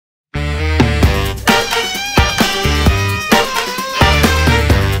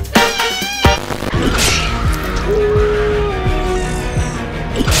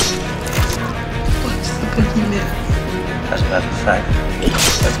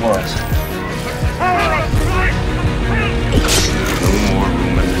was. No more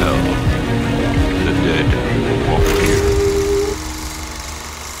room in hell. The dead will walk here.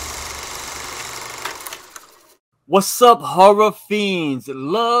 What's up, horror fiends?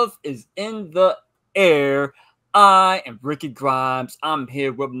 Love is in the air. I am Ricky Grimes. I'm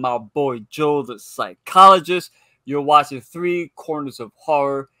here with my boy Joe, the psychologist. You're watching Three Corners of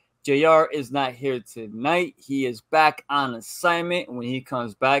Horror. JR is not here tonight. He is back on assignment. When he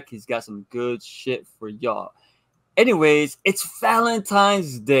comes back, he's got some good shit for y'all. Anyways, it's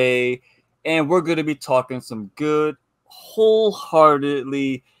Valentine's Day, and we're going to be talking some good,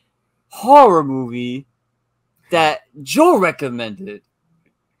 wholeheartedly horror movie that Joe recommended.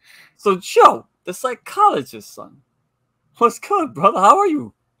 So, Joe, the psychologist, son, what's good, brother? How are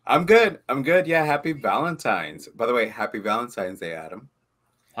you? I'm good. I'm good. Yeah, happy Valentine's. By the way, happy Valentine's Day, Adam.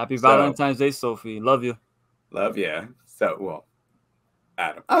 Happy Valentine's Day, Sophie. Love you. Love you. So, well,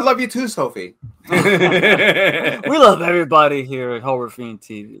 Adam. I love you too, Sophie. We love everybody here at Horror Fiend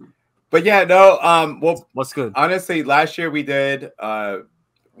TV. But yeah, no, well, what's good? Honestly, last year we did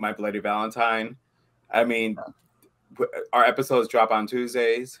My Bloody Valentine. I mean, our episodes drop on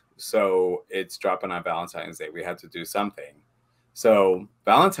Tuesdays, so it's dropping on Valentine's Day. We had to do something. So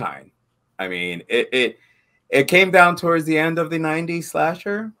Valentine, I mean, it came down towards the end of the 90s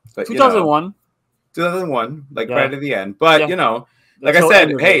slasher. But 2001. 2001, like Yeah. right at the end. But, Yeah. you know, like I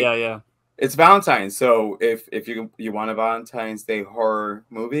said, hey, yeah. It's Valentine's. So if you want a Valentine's Day horror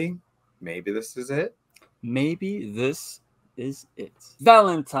movie, maybe this is it. Maybe this is it.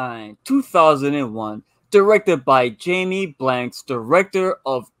 Valentine, 2001. Directed by Jamie Blanks, director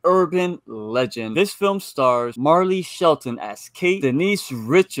of Urban Legend. This film stars Marley Shelton as Kate, Denise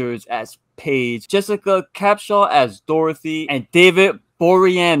Richards as Paige, Jessica Capshaw as Dorothy, and David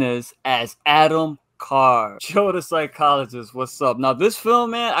Boreanaz as Adam Carr. Joe the psychologist, what's up? Now this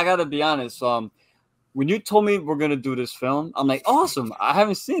film, man, I gotta be honest. When you told me we're gonna do this film, I'm like, awesome. I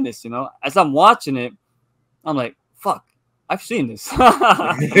haven't seen this, you know. As I'm watching it, I'm like, fuck. I've seen this,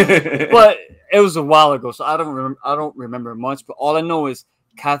 but it was a while ago, so I don't remember much. But all I know is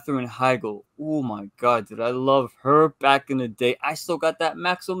KATHERINE HEIGL. Oh my god, did I love her back in the day? I still got that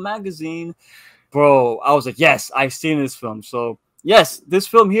Maxim magazine, bro. I was like, yes, I've seen this film. So yes, this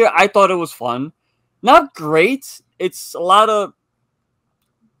film here, I thought it was fun. Not great. It's a lot of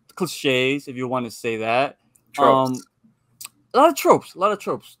cliches, if you want to say that. Tropes. A lot of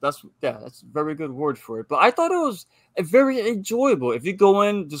tropes. That's a very good word for it. But I thought it was very enjoyable. If you go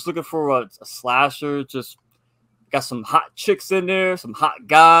in just looking for a slasher, just got some hot chicks in there, some hot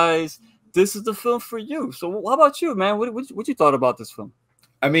guys, this is the film for you. So how about you, man? What you thought about this film?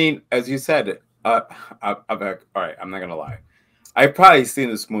 I mean, as you said, all right, I'm not gonna lie. I've probably seen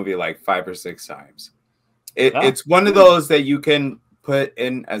this movie like 5 or 6 times. It's one of those that you can put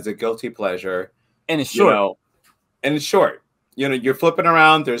in as a guilty pleasure, and it's short. You know, and it's short. You know, you're flipping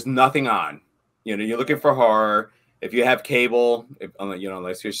around. There's nothing on. You know, you're looking for horror. If you have cable,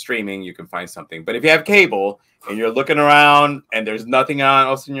 unless you're streaming, you can find something. But if you have cable and you're looking around and there's nothing on,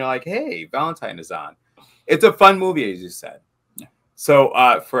 all of a sudden you're like, hey, Valentine is on. It's a fun movie, as you said. Yeah. So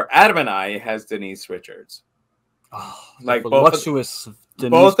for Adam and I, it has Denise Richards. Oh, like both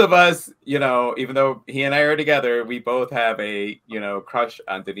of us, you know, even though he and I are together, we both have a, crush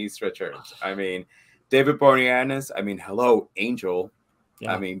on Denise Richards. I mean, David Boreanaz, I mean, hello, Angel.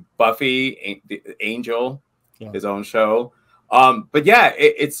 Yeah. I mean, Buffy, Angel, his own show. But yeah,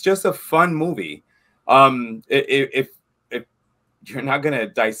 it's just a fun movie. If you're not going to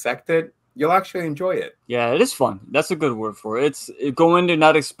dissect it, you'll actually enjoy it. Yeah, it is fun. That's a good word for it. Go in there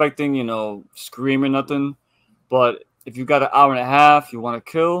not expecting, scream or nothing. But if you got an hour and a half, you want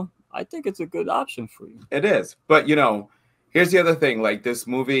to kill, I think it's a good option for you. It is. But, here's the other thing. Like this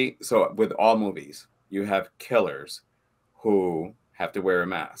movie, so with all movies, you have killers who have to wear a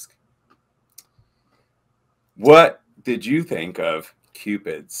mask. What did you think of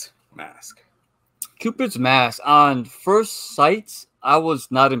Cupid's mask? Cupid's mask, on first sight, I was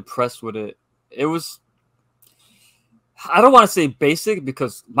not impressed with it. It was, I don't want to say basic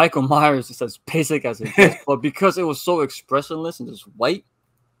because Michael Myers is as basic as it is, but because it was so expressionless and just white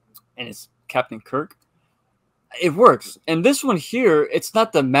and it's Captain Kirk, it works. And this one here, it's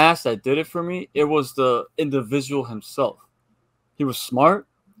not the mask that did it for me. It was the individual himself. He was smart.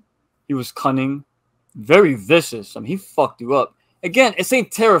 He was cunning. Very vicious. I mean, he fucked you up. Again, it's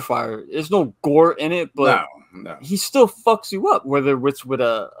ain't Terrifier. There's no gore in it, but no. He still fucks you up, whether it's with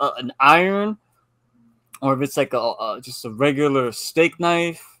an iron or if it's like just a regular steak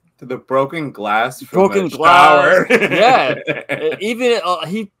knife. To the broken glass from the shower. Yeah. Even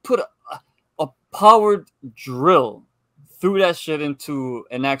he put a powered drill threw that shit into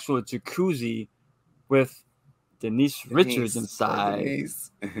an actual jacuzzi with Denise Richards inside.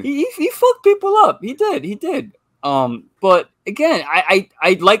 He fucked people up. He did. But again,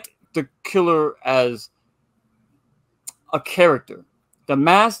 I liked the killer as a character. The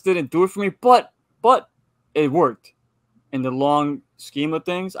mask didn't do it for me, but it worked in the long scheme of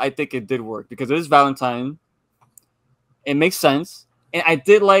things. I think it did work because it is Valentine. It makes sense, and I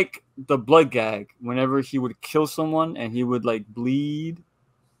did like the blood gag whenever he would kill someone and he would like bleed.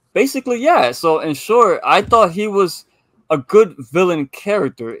 Basically, yeah. So in short, I thought he was a good villain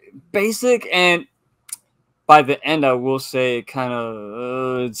character. Basic, and by the end, I will say it kind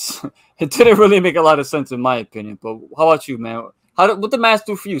of it didn't really make a lot of sense in my opinion. But how about you, man? What the mask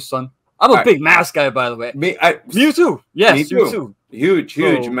do for you, son? I'm a big mask guy, by the way. You too. Yes, me too. You too.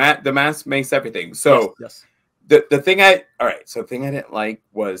 Huge. So, the mask makes everything. So yes. The thing I didn't like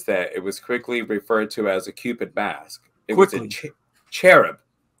was that it was quickly referred to as a Cupid mask. It was a cherub.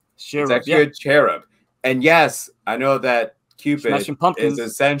 It's actually a cherub. And yes, I know that Cupid is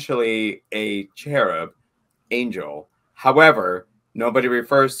essentially a cherub angel. However, nobody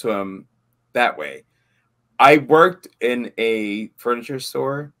refers to him that way. I worked in a furniture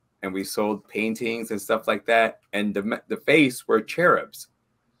store and we sold paintings and stuff like that. And the face were cherubs.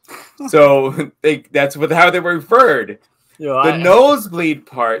 So that's how they were referred. The nosebleed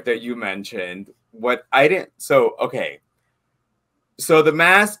part that you mentioned, So the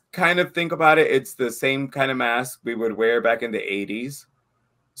mask, kind of think about it, it's the same kind of mask we would wear back in the 80s.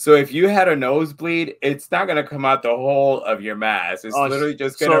 So if you had a nosebleed, it's not going to come out the whole of your mask. It's literally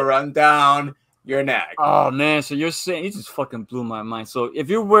just going to run down your neck. Oh, man. So you're saying, you just fucking blew my mind. So if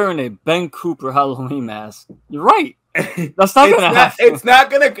you're wearing a Ben Cooper Halloween mask, you're right. That's not going to happen.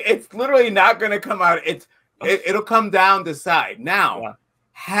 It's literally not going to come out. It'll come down the side. Now,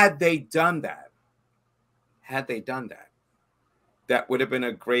 had they done that, that would have been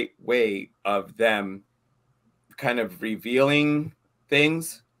a great way of them kind of revealing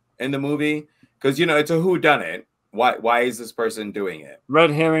things in the movie. Because, it's a whodunit. Why is this person doing it? Red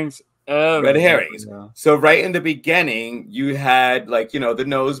herrings. Red herrings. Yeah. So right in the beginning, you had the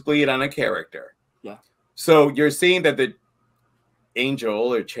nosebleed on a character. Yeah. So you're seeing that the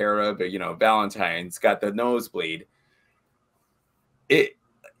angel or cherub or, Valentine's got the nosebleed. That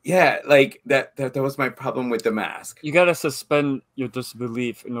was my problem with the mask. You gotta suspend your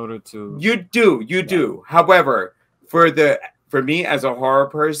disbelief in order to. You do. However, for me as a horror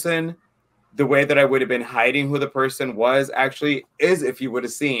person, the way that I would have been hiding who the person was actually is if you would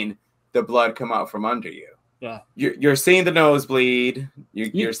have seen the blood come out from under you. Yeah, you're seeing the nosebleed.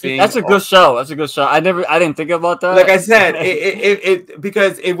 You're seeing. That's a good show. That's a good show. I didn't think about that. Like I said, it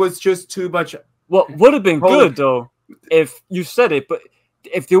because it was just too much. What would have been good though if you said it, but.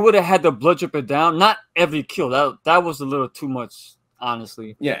 If they would have had the blood dripping down, not every kill, that was a little too much,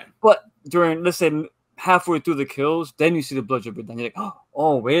 honestly. Yeah. But during, let's say, halfway through the kills, then you see the blood dripping down. You're like,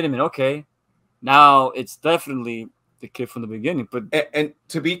 oh, wait a minute, okay. Now it's definitely the kid from the beginning. But and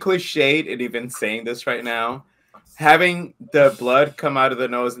to be cliched and even saying this right now, having the blood come out of the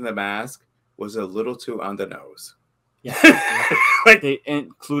nose in the mask was a little too on the nose. Yeah. They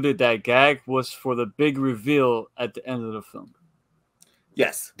included that gag was for the big reveal at the end of the film.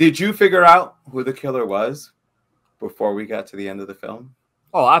 Yes. Did you figure out who the killer was before we got to the end of the film?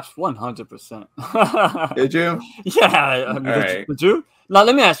 Oh, that's 100%. Did you? Yeah. Did you? Now,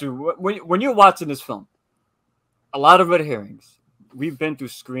 let me ask you, when you're watching this film, a lot of red herrings. We've been through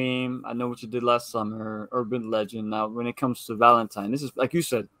Scream. I know what you did last summer, Urban Legend. Now, when it comes to Valentine, this is, like you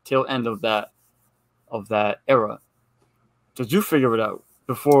said, tail end of that era. Did you figure it out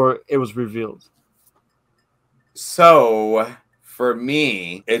before it was revealed? So... For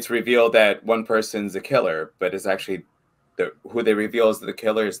me, it's revealed that one person's the killer, but it's actually who they reveal as the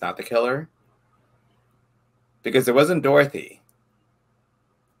killer is not the killer. Because it wasn't Dorothy.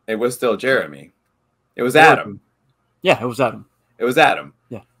 It was still Jeremy. It was Adam. Yeah, it was Adam. It was Adam.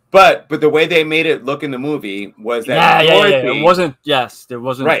 Yeah. But the way they made it look in the movie was that Dorothy... It wasn't... Yes, there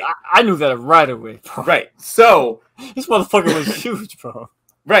wasn't... Right. I knew that right away, bro. Right. So... This motherfucker was huge, bro.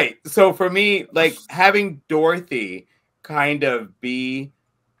 Right. So for me, having Dorothy... kind of be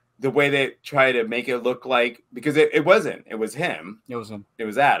the way they try to make it look like, because it wasn't. It was him. It was him. It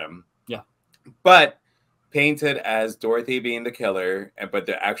was Adam. Yeah. But painted as Dorothy being the killer, but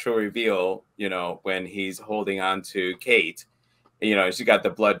the actual reveal, when he's holding on to Kate, she got the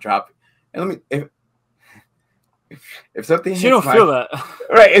blood drop. And if something She hits don't my feel that.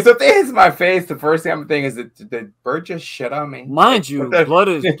 right, if something hits my face, the first thing I'm thinking is that the bird just shit on me. Mind you, blood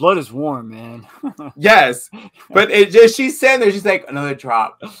is warm, man. Yes, but it just she's saying there, she's like another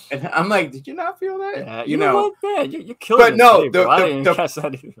drop, and I'm like, did you not feel that? Yeah, you know what, man? You're killing but it no, today, bro. I didn't even catch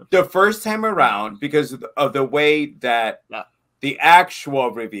that either. the first time around, because of the way that the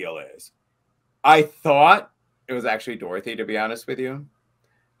actual reveal is, I thought it was actually Dorothy, to be honest with you.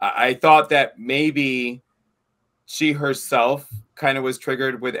 I thought that maybe she herself kind of was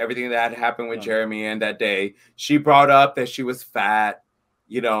triggered with everything that had happened with Jeremy and that day. She brought up that she was fat,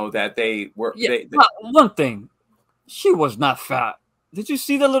 you know, that they were. Yeah, one thing, she was not fat. Did you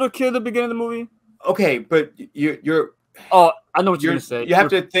see that little kid at the beginning of the movie? Okay, but you're. Oh, I know what you're gonna say. You have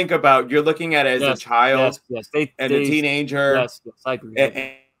to think about. You're looking at it as a child, and a teenager. Yes, I agree.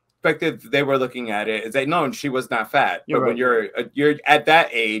 And perspective they were looking at it is that no, she was not fat. You're but when you're at that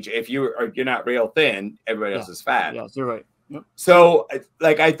age, if you're not real thin, everybody else is fat. Yes, you're right. Yep. So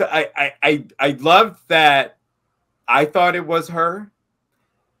like I loved that. I thought it was her,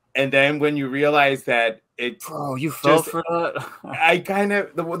 and then when you realize that it, bro, you fell for that. I kind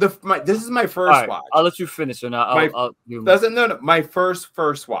of this is my first watch. I'll let you finish, and my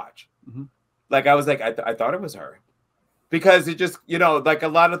first watch. Mm-hmm. Like I was like I thought it was her. Because it just, you know, like a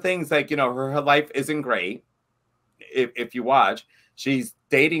lot of things, like, you know, her life isn't great. If you watch, she's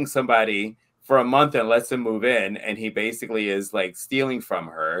dating somebody for a month and lets him move in. And he basically is like stealing from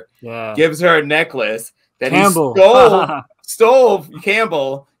her. Yeah. Gives her a necklace that Campbell. he stole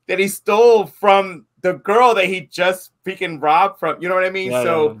Campbell, that he stole from the girl that he just freaking robbed from. You know what I mean?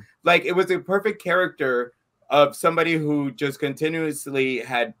 Yeah, like, it was a perfect character of somebody who just continuously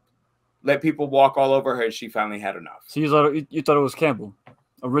had let people walk all over her. She finally had enough. So you thought it was Campbell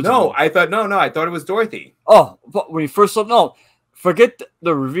originally? No, I thought it was Dorothy. Oh, but when you first saw, no, forget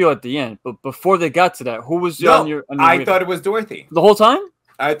the reveal at the end. But before they got to that, who was on your I radar? thought it was Dorothy The whole time.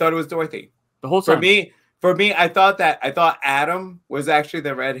 I thought it was Dorothy the whole time. For me, I thought Adam was actually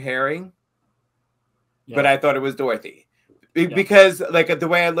the red herring, but I thought it was Dorothy because like the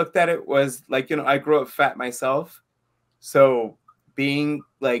way I looked at it was like, you know, I grew up fat myself, so being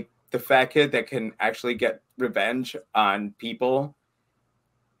like the fat kid that can actually get revenge on people,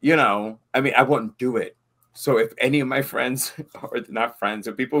 you know, I mean, I wouldn't do it. So if any of my friends, or not friends,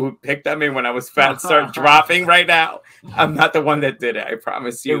 or people who picked on me when I was fat start dropping right now, I'm not the one that did it. I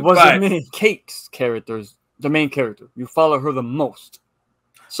promise you. It wasn't me. Kate's character's the main character. You follow her the most.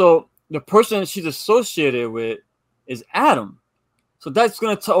 So the person she's associated with is Adam. So that's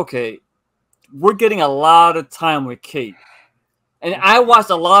going to tell, okay, we're getting a lot of time with Kate. And I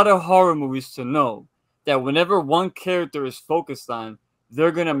watched a lot of horror movies to know that whenever one character is focused on,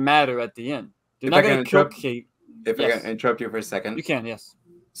 they're going to matter at the end. They're not going to kill Kate. If I can interrupt you for a second. You can, yes.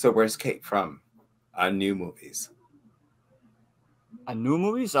 So where's Kate from on new movies? On new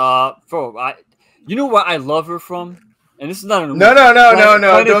movies? Bro, you know what I love her from? And this is not a movie. No.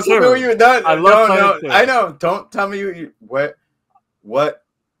 Don't tell me where you no. I know. Don't tell me what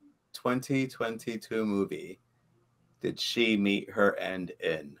 2022 movie did she meet her end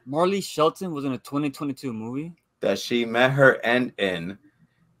in? Marley Shelton was in a 2022 movie that she met her end in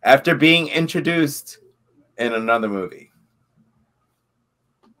after being introduced in another movie.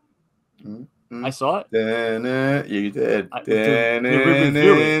 I saw it. You did.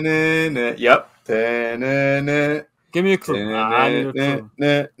 Yep. Give me a clue. I need a clue.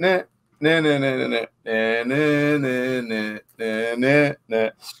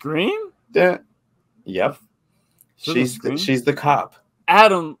 Scream? Yep. She's the cop.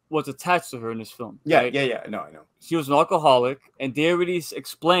 Adam was attached to her in this film. Yeah, right? yeah. No, I know. He was an alcoholic, and they already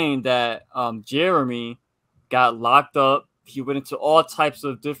explained that Jeremy got locked up. He went into all types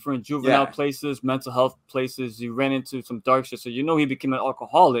of different juvenile places, mental health places. He ran into some dark shit, so you know he became an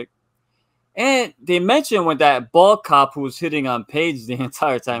alcoholic. And they mentioned when that bald cop who was hitting on Paige the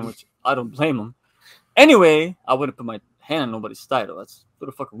entire time, which I don't blame him. Anyway, I wouldn't put my hand on nobody's title. That's sort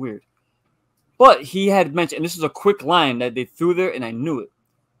of fucking weird. But he had mentioned, and this is a quick line that they threw there, and I knew it.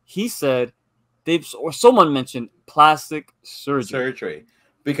 He said, someone mentioned plastic surgery.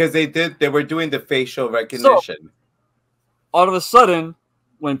 Because they were doing the facial recognition. So, all of a sudden,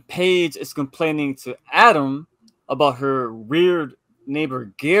 when Paige is complaining to Adam about her weird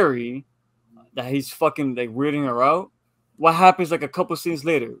neighbor Gary, that he's fucking like weirding her out, what happens like a couple scenes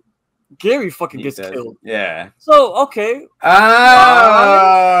later? Gary fucking gets killed. Yeah. So, okay. Oh.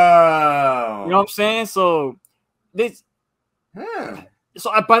 You know what I'm saying? So, by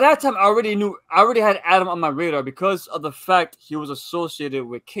that time, I already had Adam on my radar because of the fact he was associated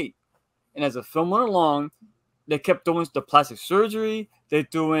with Kate. And as the film went along, they kept doing the plastic surgery. They're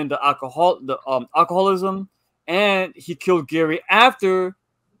doing the alcoholism. And he killed Gary after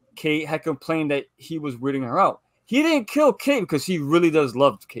Kate had complained that he was weirding her out. He didn't kill Kate because he really does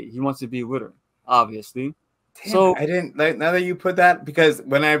love Kate. He wants to be with her, obviously. Damn, so I didn't like now that you put that, because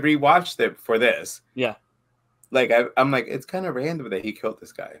when I rewatched it for this, yeah, like I'm like, it's kind of random that he killed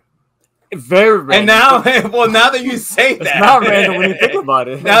this guy. Very random. And now, well, now that you say that, it's not random when you think about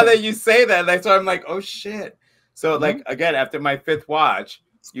it. Now that you say that, like, so I'm like, oh shit. So like again, after my 5th watch,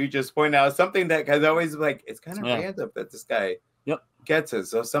 you just point out something that, because I always like, it's kind of random that this guy gets it.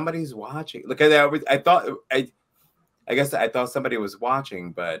 So somebody's watching. Look at that. I guess I thought somebody was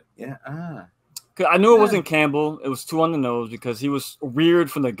watching, but yeah. I knew it wasn't Campbell. It was too on the nose because he was weird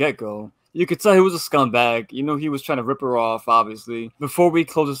from the get-go. You could tell he was a scumbag. You know, he was trying to rip her off, obviously. Before we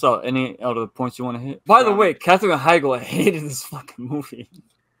close this out, any other points you want to hit? By the way, Katherine Heigl hated this fucking movie.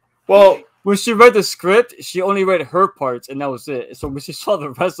 Well, when she read the script, she only read her parts, and that was it. So when she saw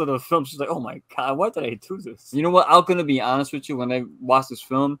the rest of the film, she's like, oh my God, why did I do this? You know what? I'm going to be honest with you. When I watched this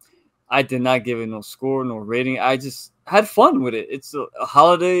film, I did not give it no score, no rating. I just had fun with it. It's a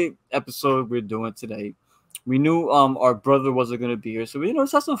holiday episode we're doing today. We knew our brother wasn't going to be here, so we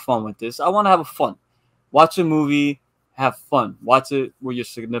let's have some fun with this. I want to have fun. Watch a movie, have fun. Watch it with your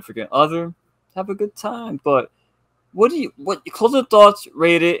significant other, have a good time. But what closing thoughts,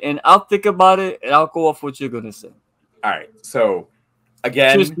 rate it, and I'll think about it, and I'll go off what you're going to say. All right. So,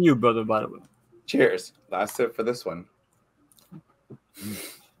 again. Cheers to you, brother, by the way. Cheers. Last sip for this one.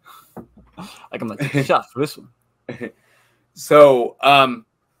 Like I'm going to take a shot for this one. So,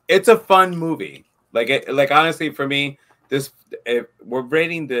 it's a fun movie. Like honestly, for me, we're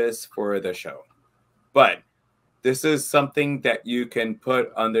rating this for the show, but this is something that you can put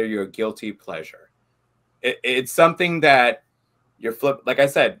under your guilty pleasure. It's something that like I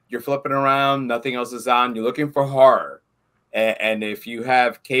said, you're flipping around, nothing else is on, you're looking for horror, and if you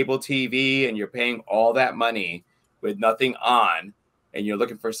have cable TV and you're paying all that money with nothing on, and you're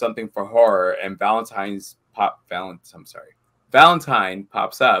looking for something for horror, and Valentine pops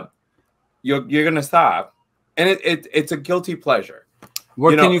up, you're gonna stop, and it's a guilty pleasure.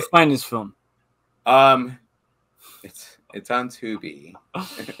 Where can you find this film? It's on Tubi.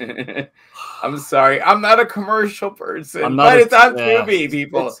 I'm sorry, I'm not a commercial person, but it's on Tubi,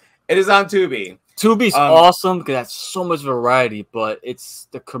 people. It is on Tubi. Tubi's awesome because that's so much variety, but it's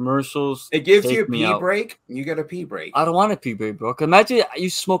the commercials. It gives you a pee break. You get a pee break. I don't want a pee break, bro. Imagine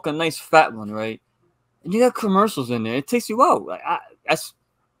you smoke a nice fat one, right? And you got commercials in there. It takes you out. Like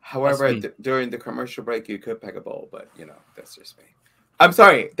However, during the commercial break, you could pack a bowl, but that's just me. I'm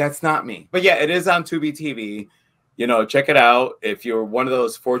sorry, that's not me. But yeah, it is on Tubi TV. Check it out. If you're one of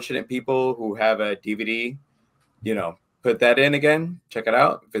those fortunate people who have a DVD, put that in again. Check it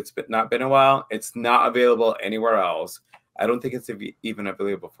out. If it's not been a while, it's not available anywhere else. I don't think it's even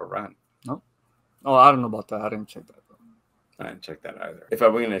available for rent. No. Oh, I don't know about that. I didn't check that. I didn't check that either. If I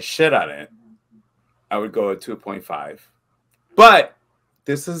were going to shit on it, I would go at 2.5. But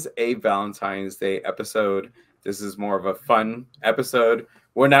this is a Valentine's Day episode. This is more of a fun episode.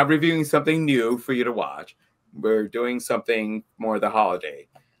 We're not reviewing something new for you to watch. We're doing something more the holiday.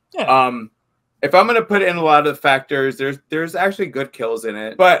 Yeah. If I'm gonna put in a lot of the factors, there's actually good kills in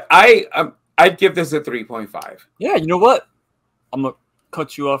it. But I'd give this a 3.5. Yeah, you know what? I'm gonna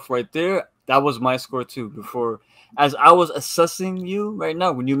cut you off right there. That was my score too. Before, as I was assessing you right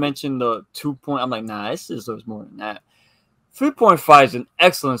now, when you mentioned the 2 point, I'm like, nah, this deserves more than that. 3.5 is an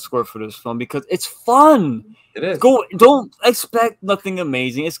excellent score for this film because it's fun. It is. Don't expect nothing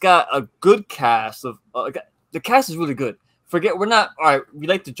amazing. It's got a good cast of. The cast is really good. We're not all right. We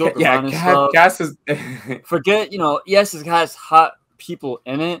like to joke around and stuff. Cast is. Forget, yes, it has hot people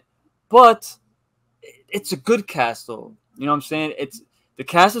in it, but it's a good cast though. You know what I'm saying? The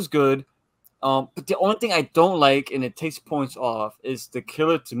cast is good. But the only thing I don't like, and it takes points off, is the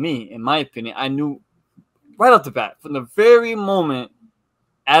killer. To me, in my opinion, I knew right off the bat, from the very moment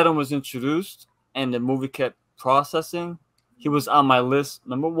Adam was introduced and the movie kept processing, he was on my list,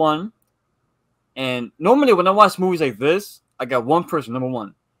 number one. And normally when I watch movies like this, I got one person, number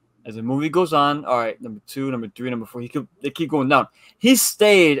one. As the movie goes on, all right, number two, number three, number four, they keep going down. He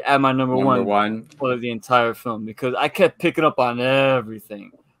stayed at my number one for the entire film because I kept picking up on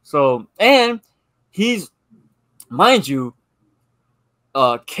everything. So, and mind you,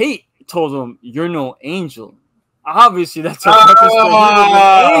 Kate told him, "You're no angel." Obviously, that's a purpose.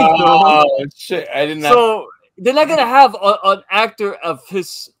 Oh shit! I didn't. So they're not gonna have an actor of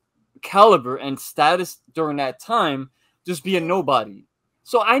his caliber and status during that time just be a nobody.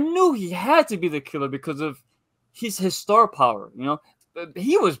 So I knew he had to be the killer because of his star power.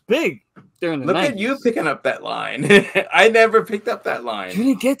 He was big. during the Look 90s. at you picking up that line. I never picked up that line. You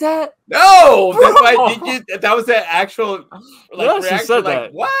didn't get that? No, that's why. Did you? That was the actual like she reaction. said Like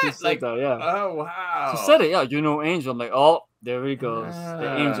that. what? She said Like that, yeah. oh wow. She said it, yeah. You know, Angel. I'm like, oh, there he goes,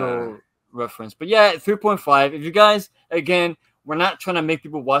 the Angel reference. But yeah, 3.5. If you guys, again, we're not trying to make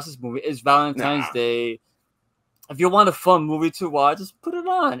people watch this movie. It's Valentine's Day. If you want a fun movie to watch, just put it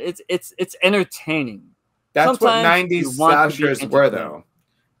on. It's entertaining. That's Sometimes what 90s you want to be slashers were, entertained.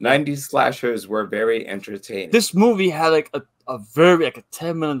 though. 90s slashers were very entertaining. This movie had like a very like a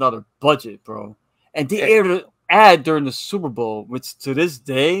 $10 million budget, bro, and they aired an ad during the Super Bowl, which to this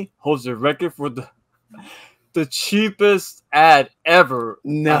day holds the record for the cheapest ad ever.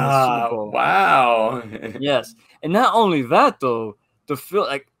 No, wow. Yes, and not only that though, the film,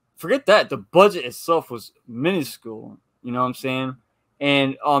 like, forget that, the budget itself was minuscule. You know what I'm saying?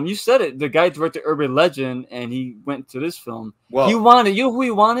 And you said it. The guy directed Urban Legend, and he went to this film. Well, he wanted, you know who he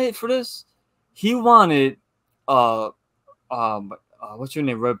wanted for this? He wanted what's her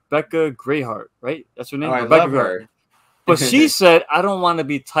name? Rebecca Grayheart, right? That's her name. Oh, I Rebecca love her. But she said, "I don't want to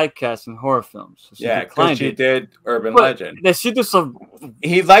be typecast in horror films." So she because she did Urban Legend. Then she did some.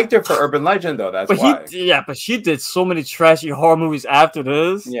 He liked her for Urban Legend, though. That's why. But she did so many trashy horror movies after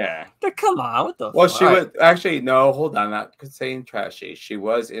this. Yeah. Like, come on, what the? Well, fuck? she was actually no. Hold on, not saying trashy. She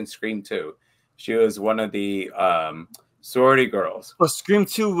was in Scream 2. She was one of the sorority girls. But Scream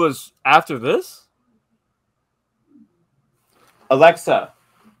 2 was after this. Alexa,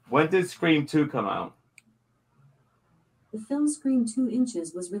 when did Scream 2 come out? The film Scream 2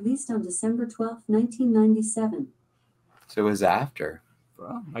 Inches was released on December 12, 1997. So it was after.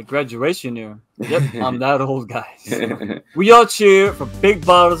 Bro, my graduation year. Yep, I'm that old, guys. We all cheer for big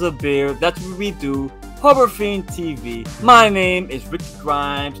bottles of beer. That's what we do. Harbor Fiend TV. My name is Ricky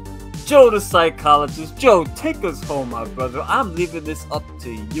Grimes. Joe the psychologist. Joe, take us home, my brother. I'm leaving this up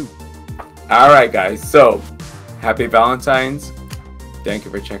to you. All right, guys. So, happy Valentine's. Thank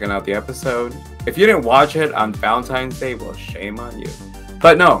you for checking out the episode. If you didn't watch it on Valentine's Day, well, shame on you.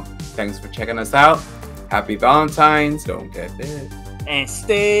 But no, thanks for checking us out. Happy Valentine's. Don't get bit. And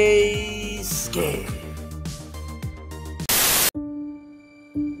stay scared.